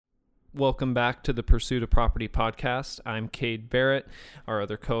Welcome back to the Pursuit of Property podcast. I'm Cade Barrett, our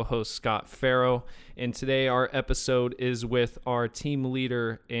other co-host Scott Farrow, and today our episode is with our team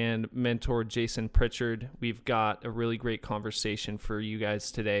leader and mentor Jason Pritchard. We've got a really great conversation for you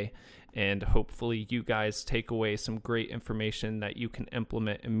guys today, and hopefully you guys take away some great information that you can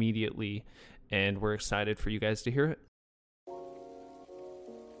implement immediately, and we're excited for you guys to hear it.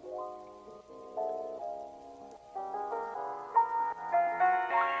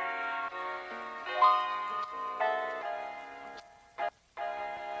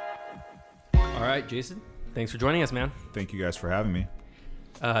 All right, Jason, thanks for joining us, man. Thank you guys for having me.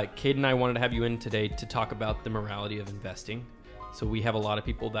 Cade and I wanted to have you in today to talk about the morality of investing. So we have a lot of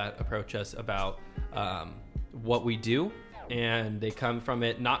people that approach us about what we do, and they come from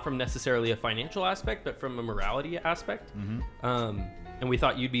it not from necessarily a financial aspect, but from a morality aspect. Mm-hmm. And we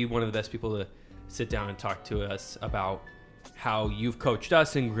thought you'd be one of the best people to sit down and talk to us about how you've coached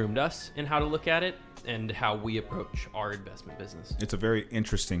us and groomed us and how to look at it and how we approach our investment business. It's a very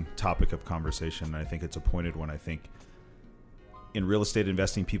interesting topic of conversation, and I think it's a pointed one. I think in real estate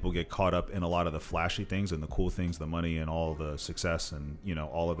investing, people get caught up in a lot of the flashy things and the cool things, the money and all the success and, you know,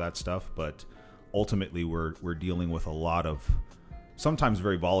 all of that stuff. But ultimately, we're dealing with a lot of sometimes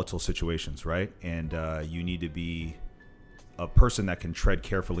very volatile situations, right? And you need to be a person that can tread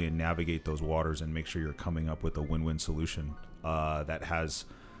carefully and navigate those waters and make sure you're coming up with a win-win solution that has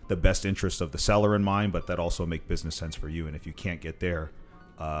the best interest of the seller in mind, but that also make business sense for you. And if you can't get there,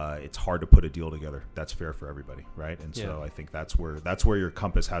 it's hard to put a deal together that's fair for everybody, right? And so I think that's where your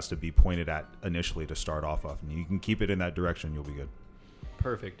compass has to be pointed at initially to start off of. And you can keep it in that direction, you'll be good.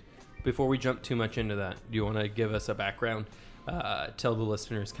 Perfect. Before we jump too much into that, do you want to give us a background? Tell the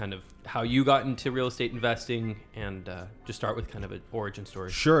listeners kind of how you got into real estate investing and just start with kind of an origin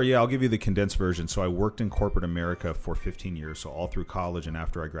story. Sure. Yeah, I'll give you the condensed version. So I worked in corporate America for 15 years. So all through college and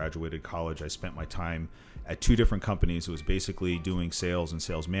after I graduated college, I spent my time at two different companies. It was basically doing sales and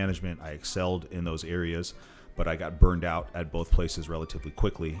sales management. I excelled in those areas, but I got burned out at both places relatively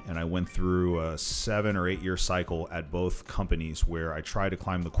quickly. And I went through a 7 or 8 year cycle at both companies where I tried to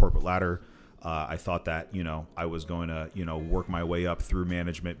climb the corporate ladder. I thought that, I was going to, work my way up through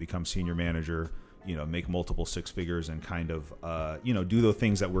management, become senior manager, make multiple six figures and kind of, do the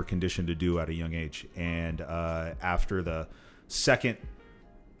things that we're conditioned to do at a young age. And after the second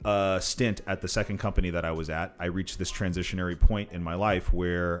stint at the second company that I was at, I reached this transitionary point in my life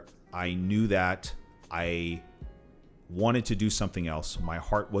where I knew that I wanted to do something else. My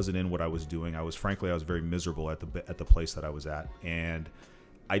heart wasn't in what I was doing. I was very miserable at the place that I was at. And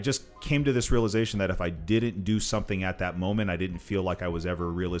I just came to this realization that if I didn't do something at that moment, I didn't feel like I was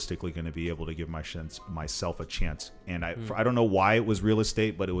ever realistically going to be able to give myself a chance. And I don't know why it was real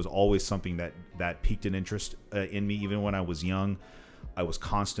estate, but it was always something that piqued an interest in me. Even when I was young, I was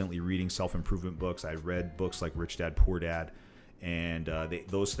constantly reading self-improvement books. I read books like Rich Dad, Poor Dad. And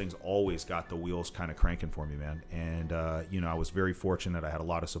those things always got the wheels kind of cranking for me, man. And, I was very fortunate. I had a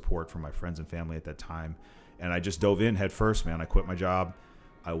lot of support from my friends and family at that time. And I just dove in head first, man. I quit my job.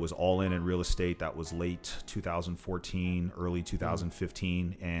 I was all in real estate. That was late 2014, early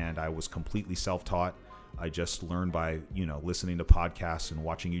 2015, and I was completely self-taught. I just learned by, listening to podcasts and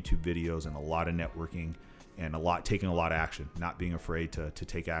watching YouTube videos and a lot of networking and taking a lot of action, not being afraid to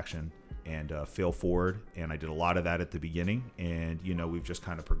take action and fail forward. And I did a lot of that at the beginning, and, we've just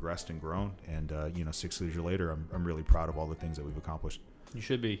kind of progressed and grown. And, 6 years later, I'm really proud of all the things that we've accomplished. You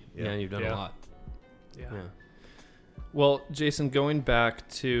should be. Yeah, you've done a lot. Yeah. Well, Jason, going back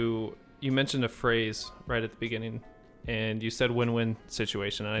to, you mentioned a phrase right at the beginning, and you said win-win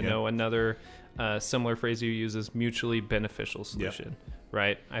situation. And I know another similar phrase you use is mutually beneficial solution,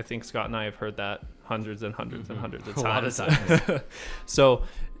 right? I think Scott and I have heard that hundreds and hundreds and hundreds of times. A lot of times. So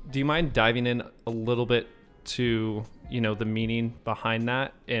do you mind diving in a little bit to, the meaning behind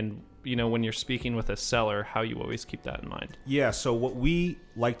that? And, when you're speaking with a seller, how you always keep that in mind? Yeah, so what we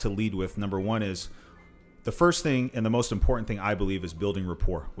like to lead with, number one, is the first thing and the most important thing I believe is building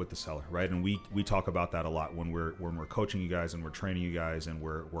rapport with the seller, right? And we talk about that a lot when we're coaching you guys and we're training you guys and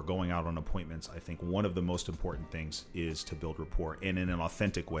we're going out on appointments. I think one of the most important things is to build rapport, and in an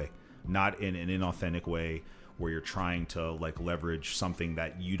authentic way, not in an inauthentic way where you're trying to leverage something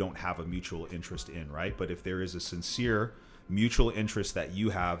that you don't have a mutual interest in, right? But if there is a sincere mutual interest that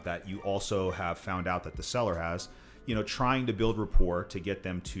you have, that you also have found out that the seller has, trying to build rapport to get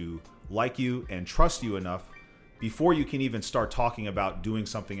them to like you and trust you enough before you can even start talking about doing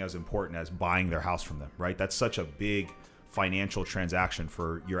something as important as buying their house from them, right? That's such a big financial transaction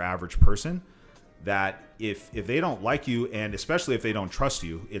for your average person that if they don't like you, and especially if they don't trust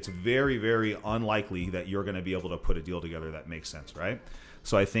you, it's very, very unlikely that you're going to be able to put a deal together that makes sense, right?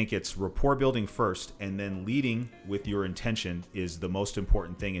 So I think it's rapport building first, and then leading with your intention is the most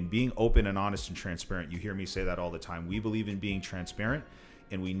important thing, and being open and honest and transparent. You hear me say that all the time. We believe in being transparent,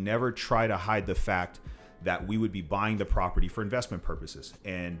 and we never try to hide the fact that we would be buying the property for investment purposes.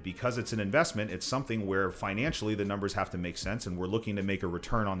 And because it's an investment, it's something where financially the numbers have to make sense, and we're looking to make a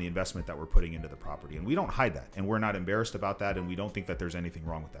return on the investment that we're putting into the property. And we don't hide that, and we're not embarrassed about that, and we don't think that there's anything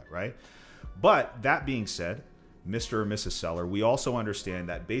wrong with that, right? But that being said, Mr. or Mrs. Seller, we also understand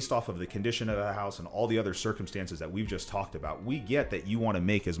that based off of the condition of the house and all the other circumstances that we've just talked about, we get that you want to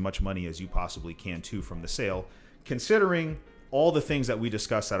make as much money as you possibly can too from the sale, considering all the things that we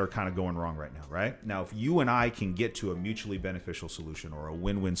discussed that are kind of going wrong right now, right? Now, if you and I can get to a mutually beneficial solution or a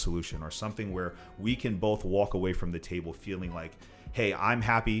win-win solution or something where we can both walk away from the table feeling like, hey, I'm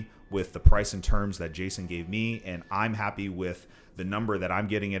happy with the price and terms that Jason gave me, and I'm happy with the number that I'm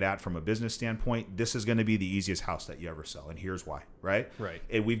getting it at from a business standpoint, this is going to be the easiest house that you ever sell. And here's why, right? Right.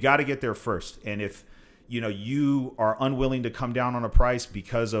 And we've got to get there first. And if you are unwilling to come down on a price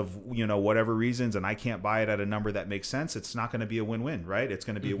because of, whatever reasons, and I can't buy it at a number that makes sense, it's not going to be a win-win, right? It's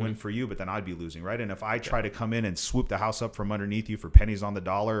going to be a win for you, but then I'd be losing, right? And if I try to come in and swoop the house up from underneath you for pennies on the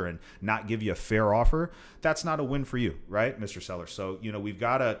dollar and not give you a fair offer, that's not a win for you, right, Mr. Seller? So, we've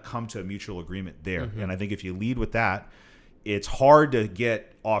got to come to a mutual agreement there. And I think if you lead with that, it's hard to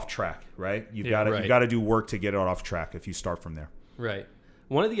get off track, right? You've got to do work to get it off track if you start from there. Right.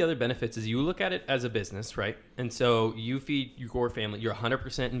 One of the other benefits is you look at it as a business, right? And so you feed your core family. You're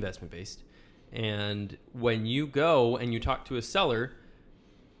 100% investment based. And when you go and you talk to a seller,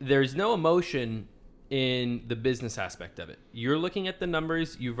 there's no emotion in the business aspect of it. You're looking at the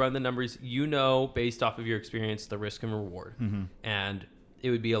numbers. You've run the numbers. Based off of your experience, the risk and reward. And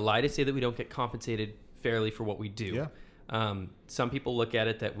it would be a lie to say that we don't get compensated fairly for what we do. Yeah. Some people look at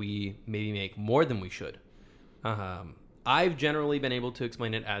it that we maybe make more than we should. I've generally been able to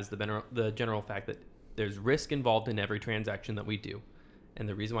explain it as the general fact that there's risk involved in every transaction that we do. And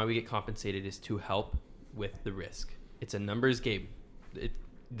the reason why we get compensated is to help with the risk. It's a numbers game.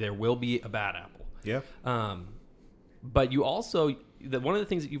 There will be a bad apple. Yeah. But you also, one of the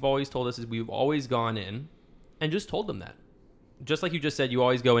things that you've always told us is we've always gone in and just told them that. Just like you just said, you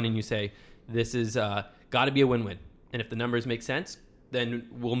always go in and you say, this is got to be a win-win. And if the numbers make sense, then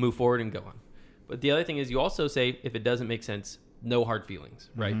we'll move forward and go on. But the other thing is you also say, if it doesn't make sense, no hard feelings,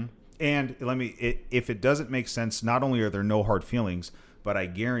 right? And if it doesn't make sense, not only are there no hard feelings, but I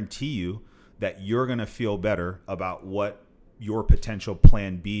guarantee you that you're going to feel better about what your potential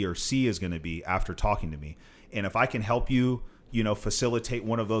plan B or C is going to be after talking to me. And if I can help you, facilitate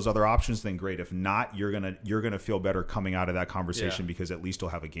one of those other options, then great. If not, you're going to feel better coming out of that conversation because at least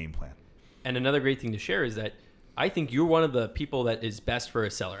you'll have a game plan. And another great thing to share is that I think you're one of the people that is best for a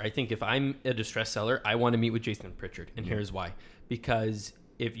seller. I think if I'm a distressed seller, I want to meet with Jason Pritchard. And here's why. Because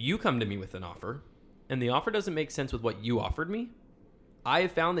if you come to me with an offer and the offer doesn't make sense with what you offered me, I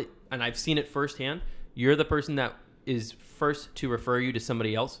have found that, and I've seen it firsthand, you're the person that is first to refer you to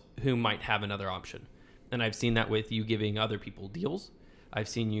somebody else who might have another option. And I've seen that with you giving other people deals. I've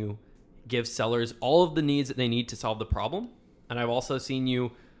seen you give sellers all of the needs that they need to solve the problem. And I've also seen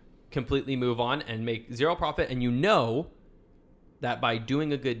you completely move on and make zero profit, and that by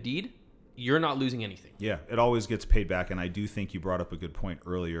doing a good deed, you're not losing anything. Yeah, it always gets paid back, and I do think you brought up a good point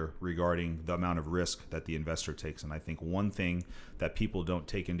earlier regarding the amount of risk that the investor takes. And I think one thing that people don't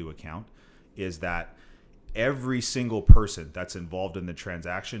take into account is that every single person that's involved in the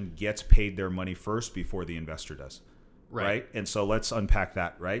transaction gets paid their money first before the investor does. Right? And so let's unpack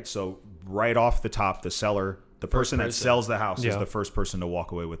that, right? So right off the top, the seller, the person that sells the house is the first person to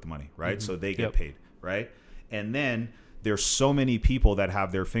walk away with the money, right? So they get paid, right? And then there's so many people that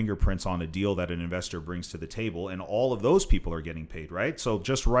have their fingerprints on a deal that an investor brings to the table, and all of those people are getting paid, right? So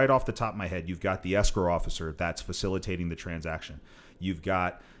just right off the top of my head, you've got the escrow officer that's facilitating the transaction. You've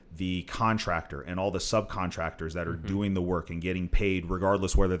got the contractor and all the subcontractors that are doing the work and getting paid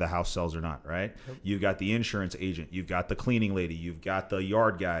regardless whether the house sells or not, right? You've got the insurance agent, you've got the cleaning lady, you've got the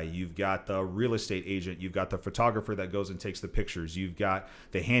yard guy, you've got the real estate agent, you've got the photographer that goes and takes the pictures, you've got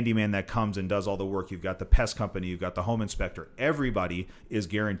the handyman that comes and does all the work, you've got the pest company, you've got the home inspector. Everybody is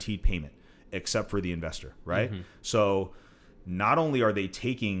guaranteed payment except for the investor, right? So not only are they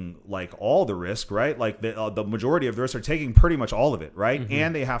taking like all the risk, right? Like the majority of the risk are taking pretty much all of it, right?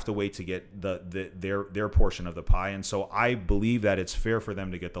 And they have to wait to get their portion of the pie. And so I believe that it's fair for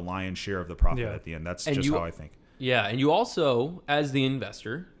them to get the lion's share of the profit at the end. That's just how I think. Yeah, and you also, as the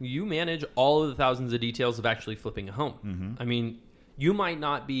investor, you manage all of the thousands of details of actually flipping a home. I mean, you might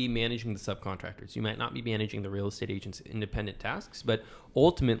not be managing the subcontractors. You might not be managing the real estate agent's independent tasks, but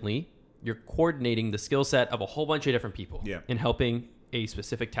ultimately you're coordinating the skill set of a whole bunch of different people in helping a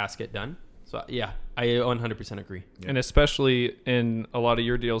specific task get done. So yeah, I 100% agree. Yeah. And especially in a lot of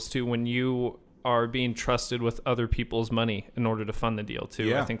your deals too, when you are being trusted with other people's money in order to fund the deal too.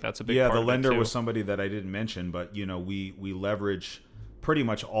 Yeah. I think that's a big part of it. Yeah, the lender too. was somebody that I didn't mention, but we leverage pretty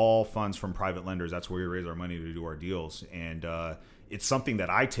much all funds from private lenders. That's where we raise our money to do our deals. And it's something that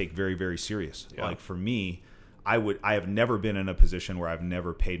I take very, very serious. Yeah. Like for me, I have never been in a position where I've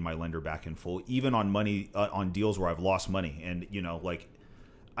never paid my lender back in full, even on money, on deals where I've lost money. And,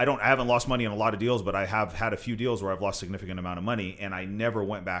 I haven't lost money in a lot of deals, but I have had a few deals where I've lost a significant amount of money, and I never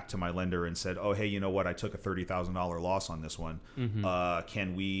went back to my lender and said, oh, hey, you know what? I took a $30,000 loss on this one. Mm-hmm.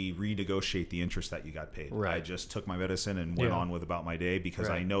 Can we renegotiate the interest that you got paid? Right. I just took my medicine and went on with about my day because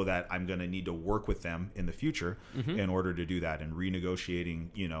I know that I'm going to need to work with them in the future in order to do that. And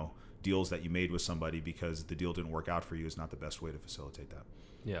renegotiating, deals that you made with somebody because the deal didn't work out for you is not the best way to facilitate that.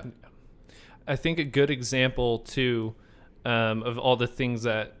 Yeah. I think a good example too, of all the things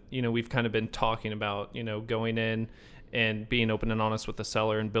that, we've kind of been talking about, going in and being open and honest with the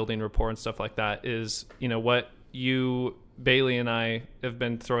seller and building rapport and stuff like that is, what you, Bailey, and I have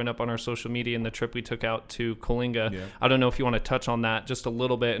been throwing up on our social media and the trip we took out to Coalinga. Yeah. I don't know if you want to touch on that just a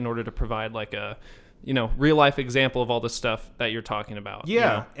little bit in order to provide like a, real life example of all the stuff that you're talking about.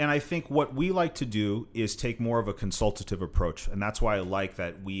 Yeah. And I think what we like to do is take more of a consultative approach. And that's why I like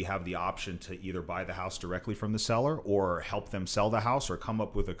that we have the option to either buy the house directly from the seller or help them sell the house or come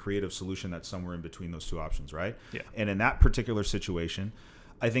up with a creative solution that's somewhere in between those two options, right? Yeah. And in that particular situation,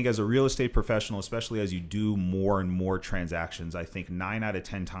 I think as a real estate professional, especially as you do more and more transactions, I think 9 out of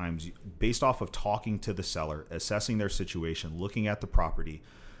 10 times, based off of talking to the seller, assessing their situation, looking at the property,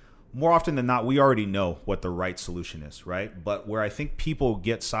 more often than not, we already know what the right solution is, right? But where I think people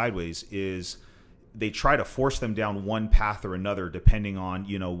get sideways is they try to force them down one path or another depending on,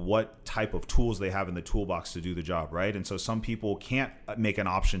 what type of tools they have in the toolbox to do the job, right? And so some people can't make an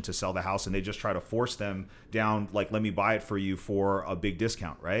option to sell the house and they just try to force them down, like, let me buy it for you for a big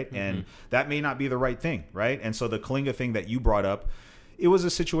discount, right? Mm-hmm. And that may not be the right thing, right? And so the Coalinga thing that you brought up, it was a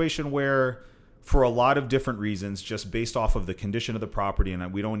situation where for a lot of different reasons, just based off of the condition of the property,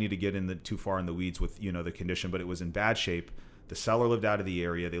 and we don't need to get too far in the weeds with, the condition, but it was in bad shape. The seller lived out of the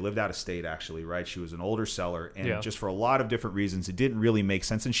area. They lived out of state, actually, right? She was an older seller. And just for a lot of different reasons, it didn't really make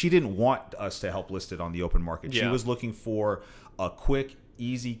sense. And she didn't want us to help list it on the open market. Yeah. She was looking for a quick,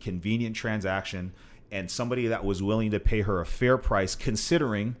 easy, convenient transaction and somebody that was willing to pay her a fair price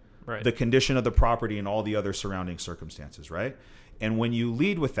considering the condition of the property and all the other surrounding circumstances, right? And when you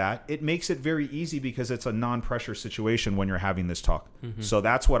lead with that, it makes it very easy because it's a non-pressure situation when you're having this talk. Mm-hmm. So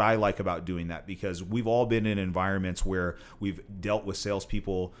that's what I like about doing that, because we've all been in environments where we've dealt with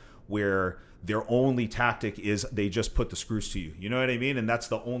salespeople where their only tactic is they just put the screws to you. You know what I mean? And that's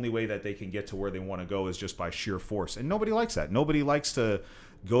the only way that they can get to where they want to go is just by sheer force. And nobody likes that. Nobody likes to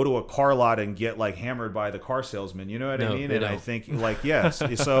go to a car lot and get like hammered by the car salesman. You know what I mean? And I think yes.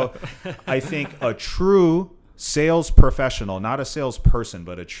 So I think a true sales professional, not a salesperson,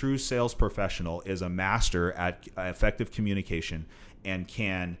 but a true sales professional is a master at effective communication and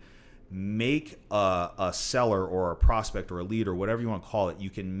can make a seller or a prospect or a lead or whatever you want to call it.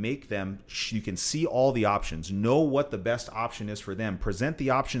 You can make them, you can see all the options, know what the best option is for them, present the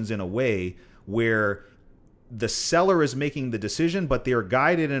options in a way where the seller is making the decision, but they're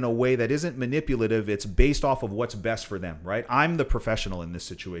guided in a way that isn't manipulative. It's based off of what's best for them, right? I'm the professional in this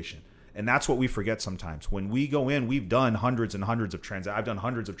situation. And that's what we forget sometimes. When we go in, we've done hundreds and hundreds of transactions. I've done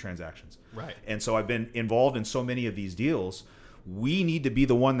hundreds of transactions. Right. And so I've been involved in so many of these deals. We need to be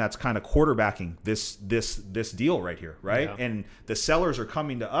the one that's kind of quarterbacking this deal right here, right? Yeah. And the sellers are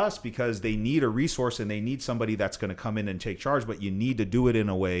coming to us because they need a resource and they need somebody that's going to come in and take charge. But you need to do it in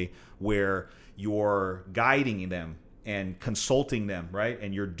a way where you're guiding them and consulting them, right?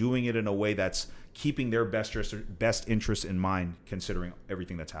 And you're doing it in a way that's keeping their best interest in mind, considering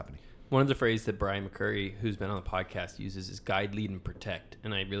everything that's happening. One of the phrases that Brian McCurry, who's been on the podcast, uses is guide, lead, and protect.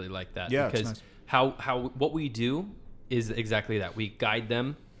 And I really like that. Yeah, because nice. how what we do is exactly that. We guide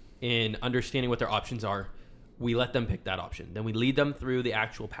them in understanding what their options are. We let them pick that option. Then we lead them through the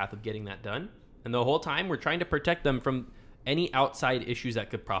actual path of getting that done. And the whole time we're trying to protect them from any outside issues that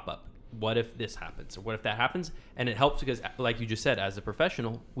could prop up. What if this happens? Or what if that happens? And it helps because, like you just said, as a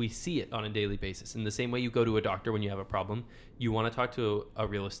professional, we see it on a daily basis. In the same way you go to a doctor when you have a problem, you want to talk to a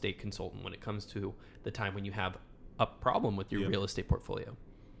real estate consultant when it comes to the time when you have a problem with your real estate portfolio.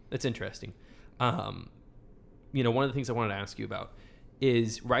 It's interesting. One of the things I wanted to ask you about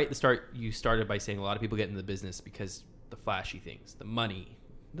is right at the start, you started by saying a lot of people get into the business because the flashy things, the money,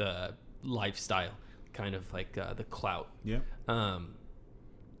 the lifestyle, kind of like the clout. Yeah.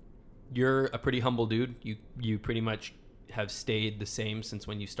 You're a pretty humble dude. You pretty much have stayed the same since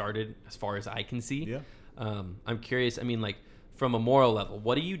when you started, as far as I can see. Yeah. I'm curious. I mean, like from a moral level,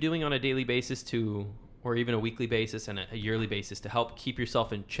 what are you doing on a daily basis or even a weekly basis and a yearly basis to help keep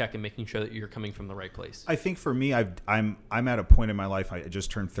yourself in check and making sure that you're coming from the right place? I think for me, I'm at a point in my life. I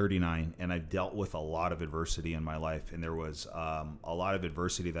just turned 39, and I've dealt with a lot of adversity in my life. And there was a lot of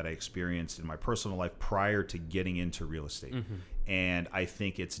adversity that I experienced in my personal life prior to getting into real estate. And I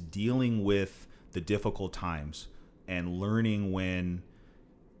think it's dealing with the difficult times and learning when,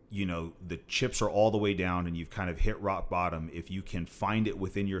 you know, the chips are all the way down and you've kind of hit rock bottom. If you can find it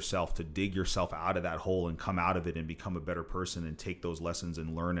within yourself to dig yourself out of that hole and come out of it and become a better person and take those lessons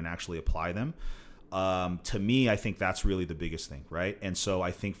and learn and actually apply them. To me, I think that's really the biggest thing, right? And so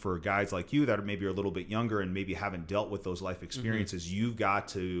I think for guys like you that are maybe a little bit younger and maybe haven't dealt with those life experiences, you've got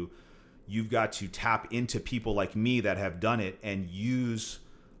to tap into people like me that have done it and use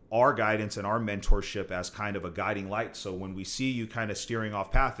our guidance and our mentorship as kind of a guiding light. So when we see you kind of steering off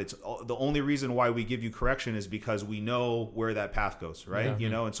path, it's the only reason why we give you correction is because we know where that path goes, right? Yeah. You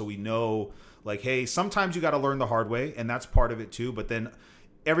know, and so we know like, hey, sometimes you got to learn the hard way, and that's part of it too. But then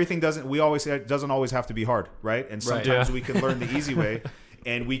everything doesn't always have to be hard, right? And sometimes we can learn the easy way.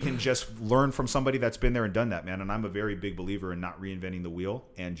 And we can just learn from somebody that's been there and done that, man. And I'm a very big believer in not reinventing the wheel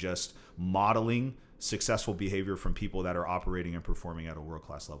and just modeling successful behavior from people that are operating and performing at a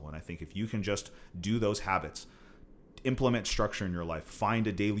world-class level. And I think if you can just do those habits, implement structure in your life, find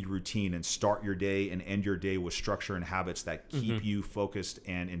a daily routine and start your day and end your day with structure and habits that keep you focused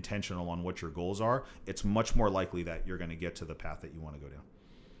and intentional on what your goals are, it's much more likely that you're going to get to the path that you want to go down.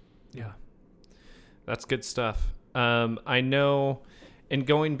 Yeah, that's good stuff. I know, and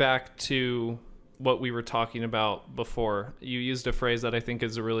going back to what we were talking about before, you used a phrase that I think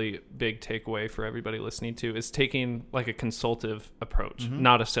is a really big takeaway for everybody listening to, is taking like a consultative approach,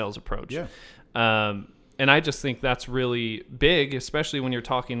 not a sales approach. Yeah. And I just think that's really big, especially when you're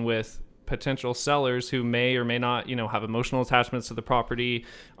talking with potential sellers who may or may not, you know, have emotional attachments to the property,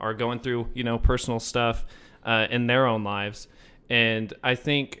 are going through, you know, personal stuff in their own lives. And I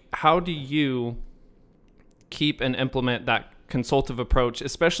think, how do you keep and implement that consultative approach,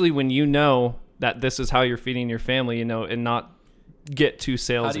 especially when you know that this is how you're feeding your family, you know, and not get too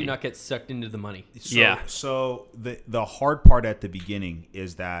salesy? How do you not get sucked into the money? So the hard part at the beginning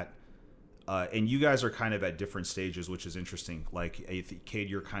is that, and you guys are kind of at different stages, which is interesting. Like, Cade,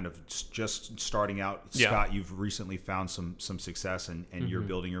 you're kind of just starting out. Yeah. Scott, you've recently found some success and you're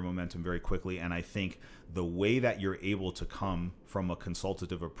building your momentum very quickly. And I think the way that you're able to come from a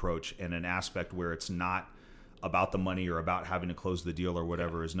consultative approach and an aspect where it's not about the money or about having to close the deal or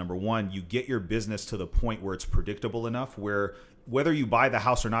whatever is, number one, you get your business to the point where it's predictable enough where whether you buy the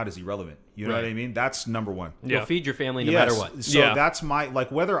house or not is irrelevant. You know what I mean? That's number one. You'll feed your family no matter what. So that's my,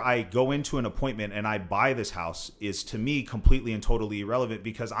 like, whether I go into an appointment and I buy this house is to me completely and totally irrelevant,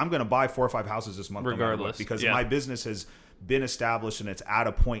 because I'm going to buy 4 or 5 houses this month regardless, because my business has been established and it's at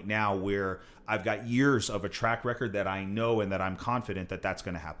a point now where I've got years of a track record that I know and that I'm confident that that's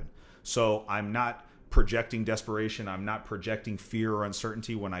going to happen. So I'm not projecting desperation. I'm not projecting fear or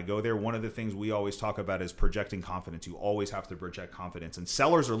uncertainty when I go there. One of the things we always talk about is projecting confidence. You always have to project confidence, and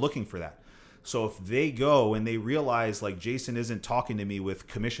sellers are looking for that. So if they go and they realize, like, Jason isn't talking to me with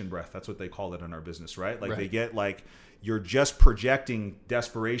commission breath, that's what they call it in our business, right? Like they get, like, you're just projecting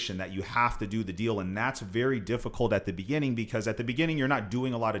desperation that you have to do the deal. And that's very difficult at the beginning, because at the beginning you're not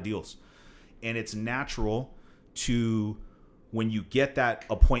doing a lot of deals. And it's natural to, when you get that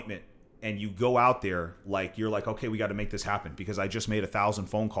appointment and you go out there, like, you're like, okay, we got to make this happen, because I just made 1,000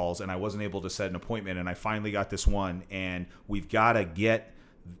 phone calls and I wasn't able to set an appointment, and I finally got this one, and we've got to get,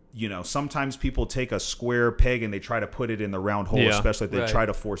 you know, sometimes people take a square peg and they try to put it in the round hole, especially if they try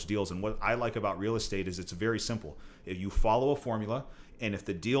to force deals. And what I like about real estate is it's very simple. If you follow a formula, and if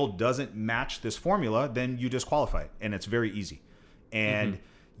the deal doesn't match this formula, then you disqualify it, and it's very easy. And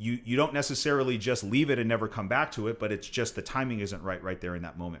you don't necessarily just leave it and never come back to it, but it's just the timing isn't right there in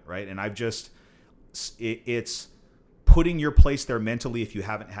that moment, right? And it's putting your place there mentally if you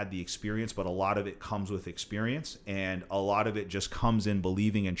haven't had the experience, but a lot of it comes with experience, and a lot of it just comes in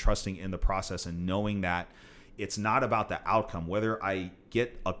believing and trusting in the process and knowing that it's not about the outcome. Whether I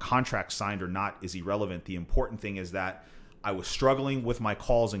get a contract signed or not is irrelevant. The important thing is that I was struggling with my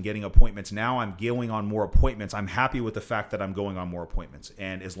calls and getting appointments. Now I'm going on more appointments. I'm happy with the fact that I'm going on more appointments.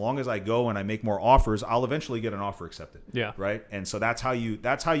 And as long as I go and I make more offers, I'll eventually get an offer accepted. Yeah. Right. And so that's how you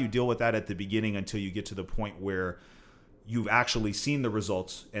deal with that at the beginning until you get to the point where you've actually seen the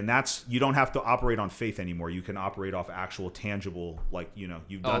results. And that's, you don't have to operate on faith anymore. You can operate off actual tangible, like, you know,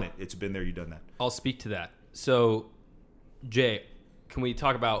 you've done it. It's been there. You've done that. I'll speak to that. So, Jay, can we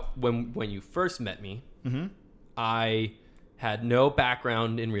talk about when you first met me? I had no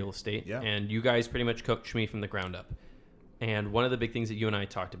background in real estate, Yeah. and you guys pretty much coached me from the ground up. And one of the big things that you and I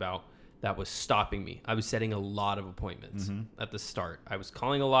talked about that was stopping me, I was setting a lot of appointments at the start. I was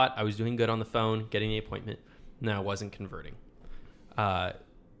calling a lot. I was doing good on the phone, getting the appointment. No, I wasn't converting.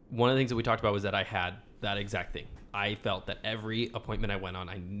 One of the things that we talked about was that I had that exact thing. I felt that every appointment I went on,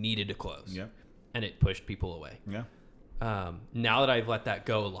 I needed to close. Yeah. And it pushed people away. Yeah. Now that I've let that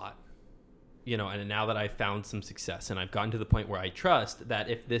go a lot, and now that I've found some success and I've gotten to the point where I trust that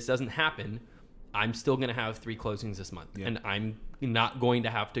if this doesn't happen, I'm still going to have 3 closings this month, and I'm not going to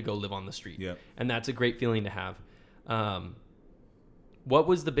have to go live on the street. Yeah. And that's a great feeling to have. What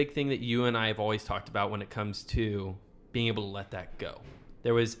was the big thing that you and I have always talked about when it comes to being able to let that go?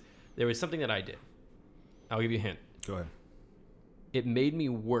 There was something that I did. I'll give you a hint. Go ahead. It made me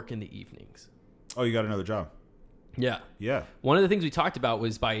work in the evenings. Oh, you got another job. Yeah. Yeah. One of the things we talked about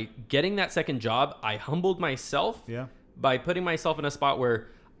was by getting that second job, I humbled myself by putting myself in a spot where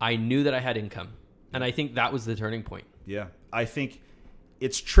I knew that I had income. And I think that was the turning point. Yeah. I think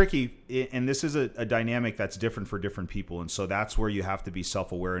it's tricky, and this is a dynamic that's different for different people. And so that's where you have to be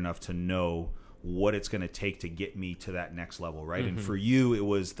self-aware enough to know what it's going to take to get me to that next level, right? And for you, it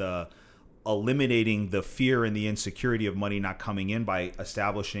was the eliminating the fear and the insecurity of money not coming in by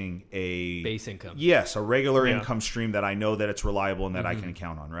establishing a base income. Yes, a regular income stream that I know that it's reliable and that I can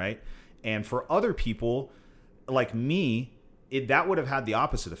count on, right? And for other people like me, that would have had the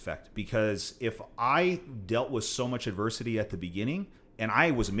opposite effect, because if I dealt with so much adversity at the beginning, and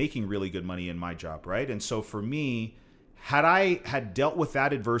I was making really good money in my job, right? And so for me, had I had dealt with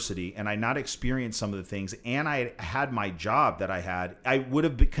that adversity and I not experienced some of the things, and I had my job that I had, I would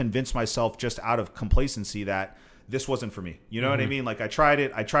have convinced myself just out of complacency that this wasn't for me. You know what I mean? Like I tried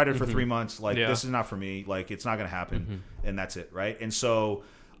it for 3 months. Like this is not for me. Like it's not going to happen. And that's it. Right. And so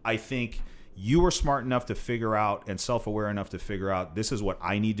I think you were smart enough to figure out and self-aware enough to figure out this is what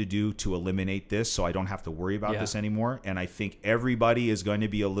I need to do to eliminate this so I don't have to worry about this anymore. And I think everybody is going to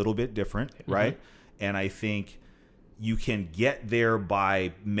be a little bit different. Right. And I think you can get there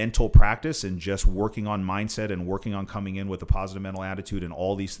by mental practice and just working on mindset and working on coming in with a positive mental attitude and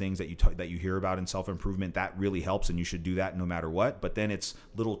all these things that you hear about in self-improvement. That really helps, and you should do that no matter what. But then it's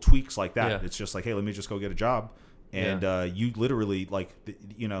little tweaks like that. Yeah. It's just like, hey, let me just go get a job. And you literally, like,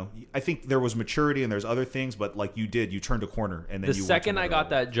 I think there was maturity and there's other things, but like you turned a corner. And then the second I got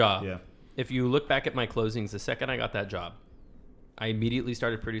that job, yeah. If you look back at my closings, the second I got that job, I immediately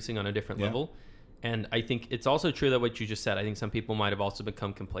started producing on a different level. And I think it's also true that what you just said, I think some people might have also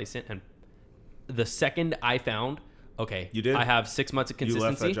become complacent. And the second I found, okay, you did. I have 6 months of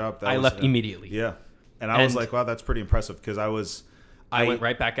consistency, you left that job. I left immediately. Yeah. And I was like, wow, that's pretty impressive, because I went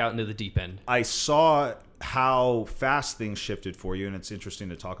right back out into the deep end. I saw how fast things shifted for you, and it's interesting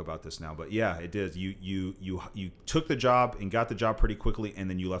to talk about this now. But yeah, it did. You took the job and got the job pretty quickly, and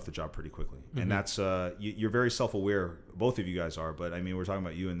then you left the job pretty quickly. And that's you're very self-aware. Both of you guys are, but I mean, we're talking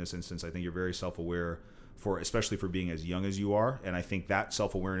about you in this instance. I think you're very self-aware especially for being as young as you are, and I think that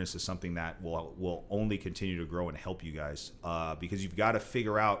self-awareness is something that will only continue to grow and help you guys, because you've got to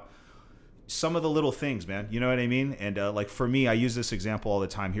figure out some of the little things, man. You know what I mean? And like for me, I use this example all the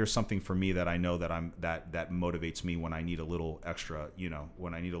time. Here's something for me that I know that that motivates me when I need a little extra,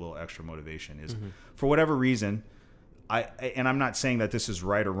 when I need a little extra motivation is for whatever reason. And I'm not saying that this is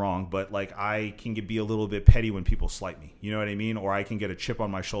right or wrong, but like I can be a little bit petty when people slight me. You know what I mean? Or I can get a chip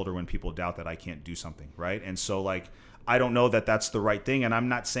on my shoulder when people doubt that I can't do something, right? And so like I don't know that that's the right thing, and I'm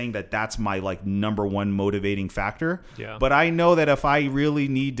not saying that that's my like number one motivating factor. Yeah. But I know that if I really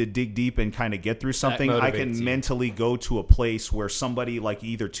need to dig deep and kind of get through something, I can mentally go to a place where somebody like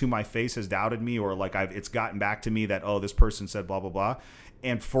either to my face has doubted me, or like it's gotten back to me that, oh, this person said blah blah blah.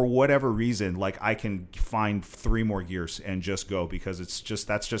 And for whatever reason, like I can find 3 more gears and just go, because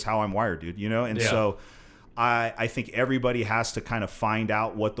that's just how I'm wired, dude. And so I think everybody has to kind of find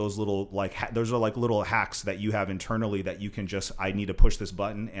out what those little those are like little hacks that you have internally that you can just, I need to push this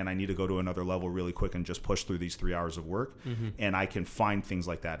button and I need to go to another level really quick and just push through these 3 hours of work. And I can find things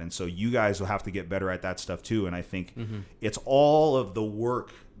like that. And so you guys will have to get better at that stuff too. And I think it's all of the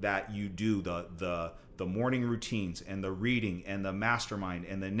work that you do, the morning routines and the reading and the mastermind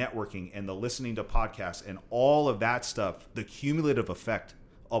and the networking and the listening to podcasts and all of that stuff, the cumulative effect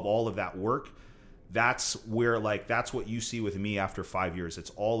of all of that work. That's where that's what you see with me after 5 years. It's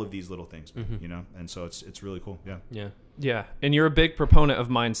all of these little things, and so it's really cool. Yeah. And you're a big proponent of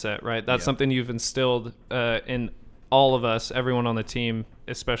mindset, right? That's something you've instilled in all of us, everyone on the team,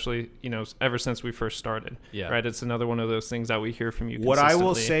 especially, ever since we first started. Yeah. Right. It's another one of those things that we hear from you consistently. What I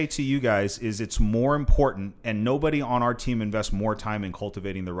will say to you guys is it's more important, and nobody on our team invests more time in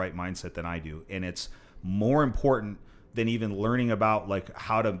cultivating the right mindset than I do. And it's more important than even learning about like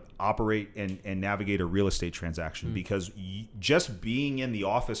how to operate and navigate a real estate transaction, because just being in the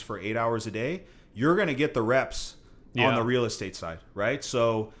office for 8 hours a day, you're going to get the reps on the real estate side, right?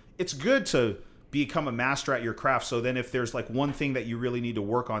 So it's good to become a master at your craft. So then if there's like one thing that you really need to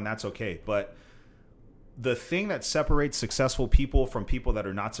work on, that's okay. But the thing that separates successful people from people that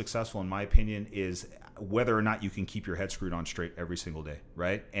are not successful, in my opinion, is whether or not you can keep your head screwed on straight every single day,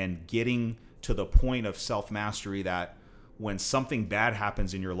 right? And getting to the point of self-mastery that when something bad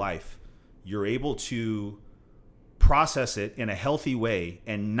happens in your life, you're able to process it in a healthy way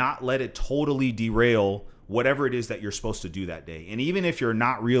and not let it totally derail whatever it is that you're supposed to do that day. And even if you're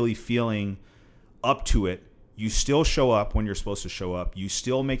not really feeling up to it, you still show up when you're supposed to show up. You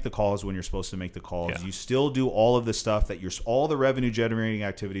still make the calls when you're supposed to make the calls. Yeah. You still do all of the stuff that all the revenue generating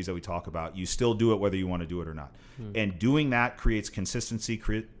activities that we talk about. You still do it whether you want to do it or not. And doing that creates consistency.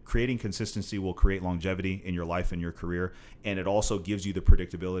 Creating consistency will create longevity in your life and your career. And it also gives you the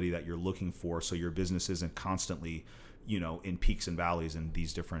predictability that you're looking for, so your business isn't constantly, in peaks and valleys and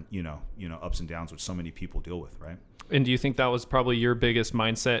these different, ups and downs, which so many people deal with, right? And do you think that was probably your biggest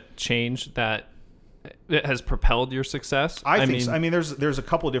mindset change that it has propelled your success? I mean, there's a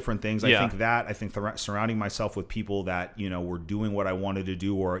couple of different things. I think surrounding myself with people that, were doing what I wanted to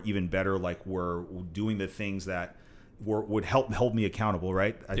do, or even better, like were doing the things that would hold me accountable,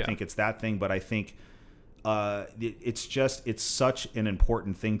 right? I think it's that thing, but I think it's such an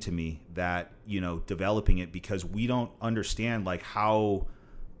important thing to me that, developing it, because we don't understand like how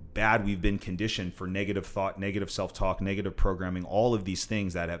bad we've been conditioned for negative thought, negative self-talk, negative programming, all of these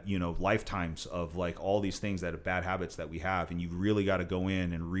things that have, lifetimes of like all these things that are bad habits that we have. And you've really got to go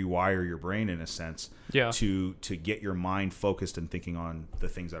in and rewire your brain in a sense to get your mind focused and thinking on the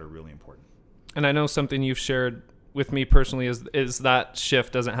things that are really important. And I know something you've shared with me personally is that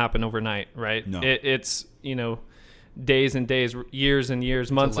shift doesn't happen overnight, right? No. It's, days and days, years and years,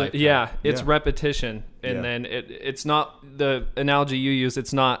 months. It's repetition. And then it's not the analogy you use.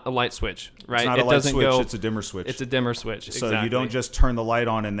 It's not a light switch, right? It's not a light switch. It's a dimmer switch. It's a dimmer switch. So exactly. You don't just turn the light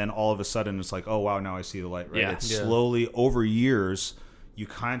on and then all of a sudden it's like, oh wow, now I see the light, right? It's slowly over years. You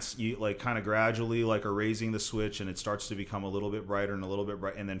kind of gradually like are raising the switch, and it starts to become a little bit brighter and a little bit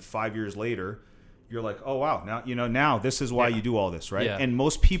bright. And then 5 years later, you're like, oh wow, now this is why you do all this, right? Yeah. And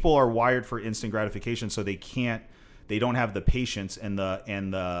most people are wired for instant gratification, so they don't have the patience and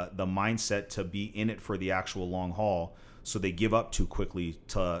the mindset to be in it for the actual long haul. So they give up too quickly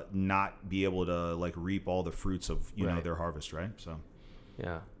to not be able to like reap all the fruits of their harvest, right? So,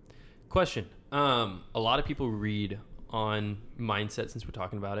 yeah. Question: a lot of people read on mindset, since we're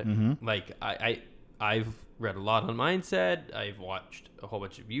talking about it. Mm-hmm. Like I've read a lot on mindset. I've watched a whole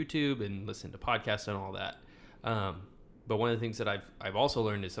bunch of YouTube and listened to podcasts and all that. But one of the things that I've also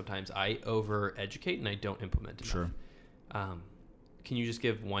learned is sometimes I over educate and I don't implement enough. Sure. Can you just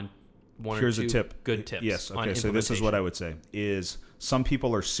give one Here's or two a tip. good tips? Yes. Okay. So this is what I would say is some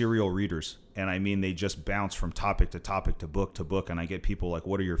people are serial readers, and I mean they just bounce from topic to topic to book, and I get people like,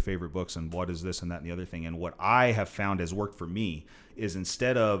 what are your favorite books and what is this and that and the other thing? And what I have found has worked for me is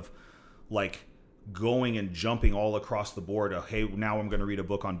instead of like going and jumping all across the board of, hey, now I'm going to read a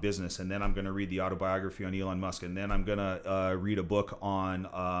book on business, and then I'm going to read the autobiography on Elon Musk, and then I'm going to read a book on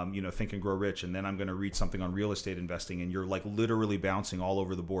Think and Grow Rich, and then I'm going to read something on real estate investing, and you're like literally bouncing all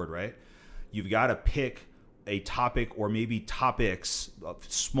over the board, right? You've got to pick a topic, or maybe topics,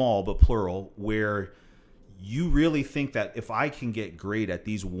 small but plural, where you really think that if I can get great at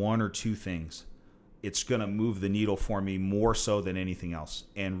these one or two things, it's going to move the needle for me more so than anything else.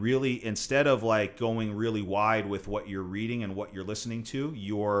 And really, instead of like going really wide with what you're reading and what you're listening to,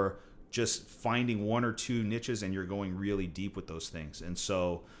 you're just finding one or two niches and you're going really deep with those things. And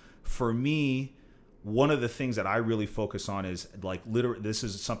so for me, one of the things that I really focus on is like this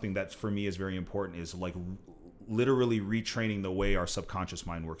is something that for me is very important, is like literally retraining the way our subconscious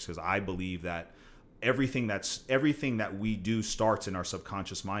mind works. Because I believe that everything that we do starts in our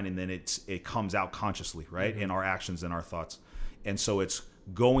subconscious mind, and then it comes out consciously, right? In our actions and our thoughts. And so it's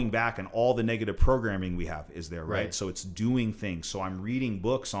going back, and all the negative programming we have is there, right? So it's doing things. So I'm reading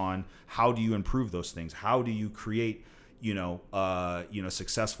books on how do you improve those things? How do you create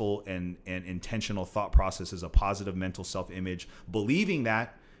successful and intentional thought processes, a positive mental self-image, believing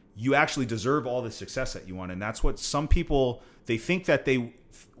that you actually deserve all the success that you want. And that's what some people, they think that they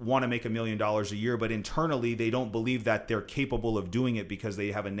want to make $1 million a year, but internally they don't believe that they're capable of doing it because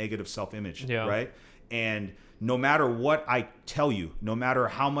they have a negative self-image, right? And no matter what I tell you, no matter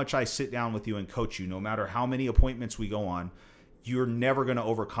how much I sit down with you and coach you, no matter how many appointments we go on, you're never going to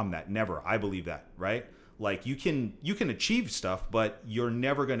overcome that. Never. I believe that, right? Like you can achieve stuff, but you're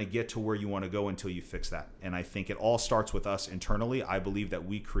never going to get to where you want to go until you fix that. And I think it all starts with us internally. I believe that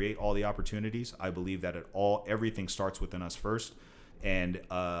we create all the opportunities. I believe that everything starts within us first. And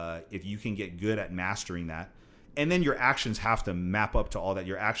if you can get good at mastering that, and then your actions have to map up to all that.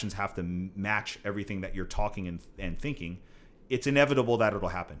 Your actions have to match everything that you're talking and thinking. It's inevitable that it'll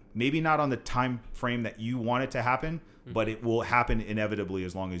happen. Maybe not on the time frame that you want it to happen, but it will happen inevitably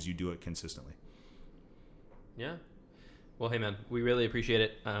as long as you do it consistently. Yeah. Well, hey, man, we really appreciate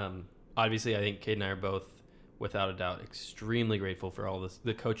it. Obviously, I think Cade and I are both, without a doubt, extremely grateful for all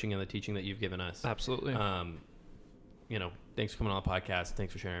the coaching and the teaching that you've given us. Absolutely. Thanks for coming on the podcast.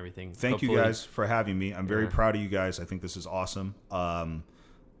 Thanks for sharing everything. Thank you guys for having me. I'm very proud of you guys. I think this is awesome. I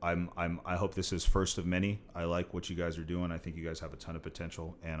hope this is first of many. I like what you guys are doing. I think you guys have a ton of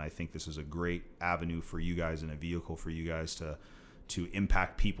potential, and I think this is a great avenue for you guys and a vehicle for you guys to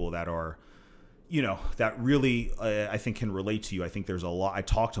impact people that are, that really I think can relate to you. I think there's a lot. I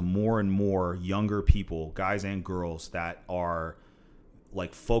talk to more and more younger people, guys and girls, that are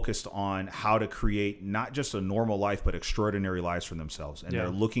like focused on how to create not just a normal life, but extraordinary lives for themselves. And they're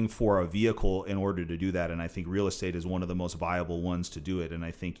looking for a vehicle in order to do that. And I think real estate is one of the most viable ones to do it. And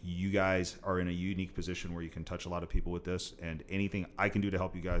I think you guys are in a unique position where you can touch a lot of people with this, and anything I can do to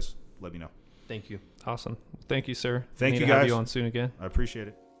help you guys, let me know. Thank you. Awesome. Thank you, sir. Thank you, guys. Have you on soon again. I appreciate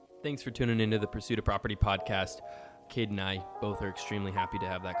it. Thanks for tuning into the Pursuit of Property podcast. Cade and I both are extremely happy to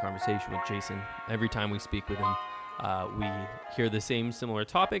have that conversation with Jason. Every time we speak with him, we hear the same similar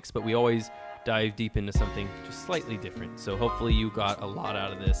topics, but we always dive deep into something just slightly different. So hopefully you got a lot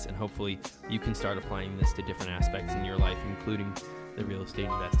out of this, and hopefully you can start applying this to different aspects in your life, including the real estate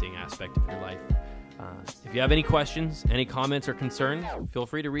investing aspect of your life. If you have any questions, any comments or concerns, feel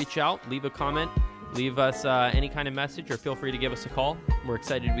free to reach out, leave a comment, leave us any kind of message, or feel free to give us a call. We're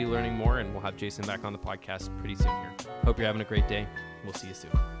excited to be learning more, and we'll have Jason back on the podcast pretty soon here. Hope you're having a great day. We'll see you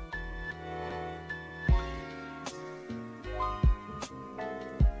soon.